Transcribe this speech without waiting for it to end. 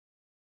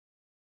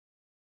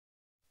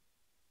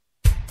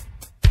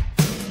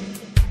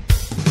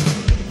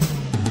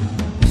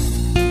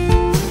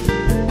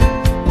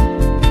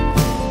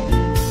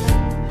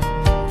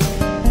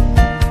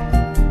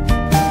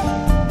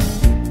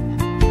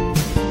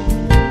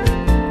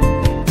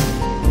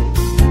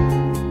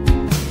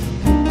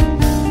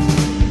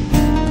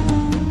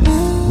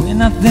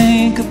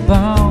think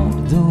about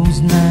those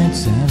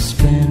nights I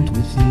spent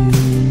with you,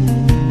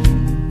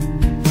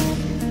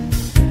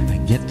 I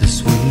get the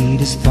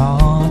sweetest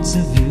thoughts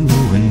of you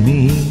and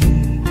me.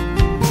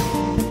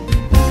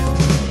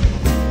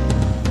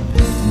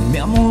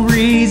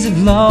 Memories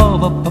of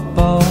love up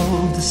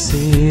above the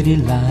city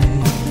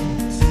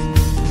lights.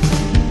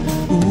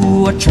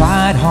 Ooh, I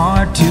tried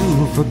hard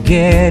to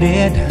forget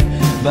it,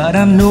 but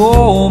I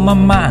know my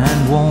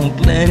mind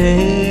won't let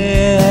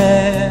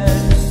it.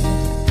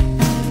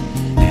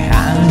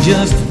 I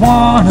just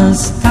wanna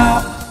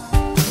stop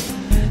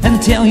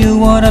and tell you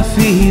what I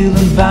feel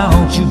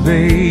about you,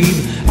 babe.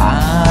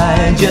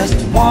 I just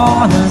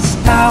wanna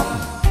stop.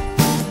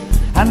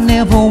 I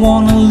never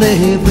wanna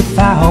live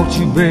without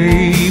you,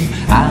 babe.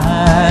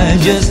 I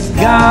just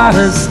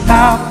gotta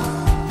stop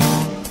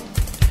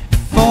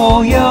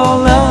for your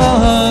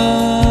love.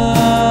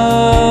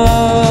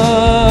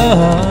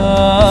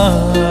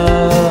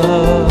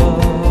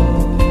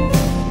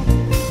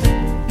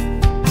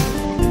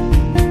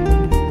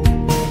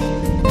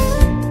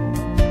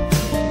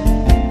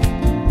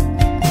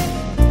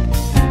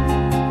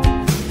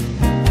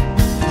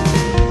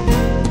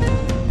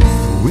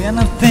 When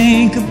I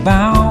think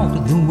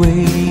about the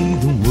way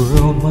the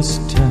world must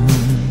turn,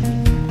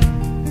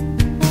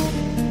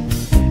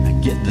 I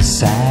get the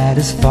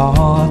saddest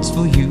thoughts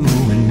for you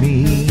and me.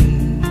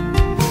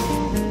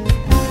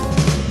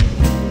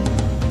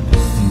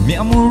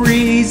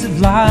 Memories of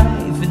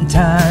life and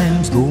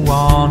times go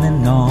on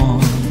and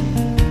on.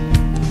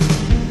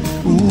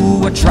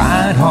 Ooh, I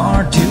tried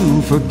hard to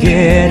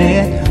forget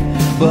it,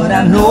 but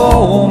I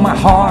know my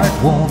heart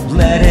won't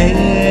let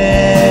it.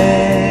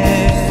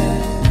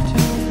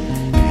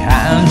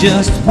 I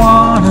just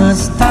wanna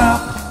stop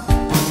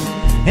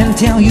and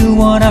tell you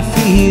what I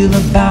feel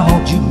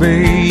about you,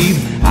 babe.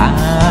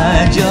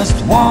 I just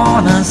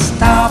wanna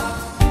stop.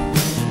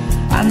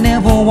 I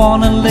never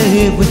wanna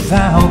live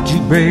without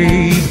you,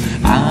 babe.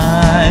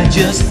 I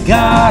just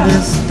gotta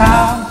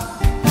stop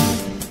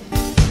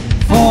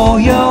for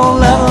your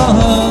love.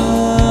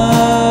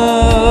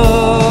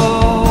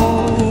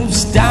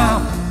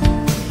 Stop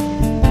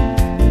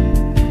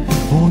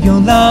for your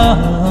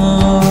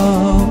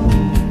love.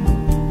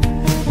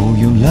 For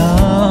your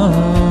love.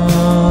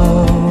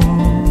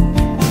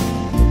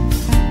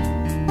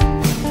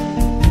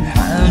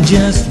 I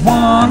just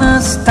wanna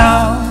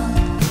stop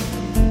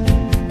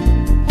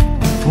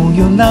for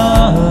your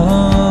love.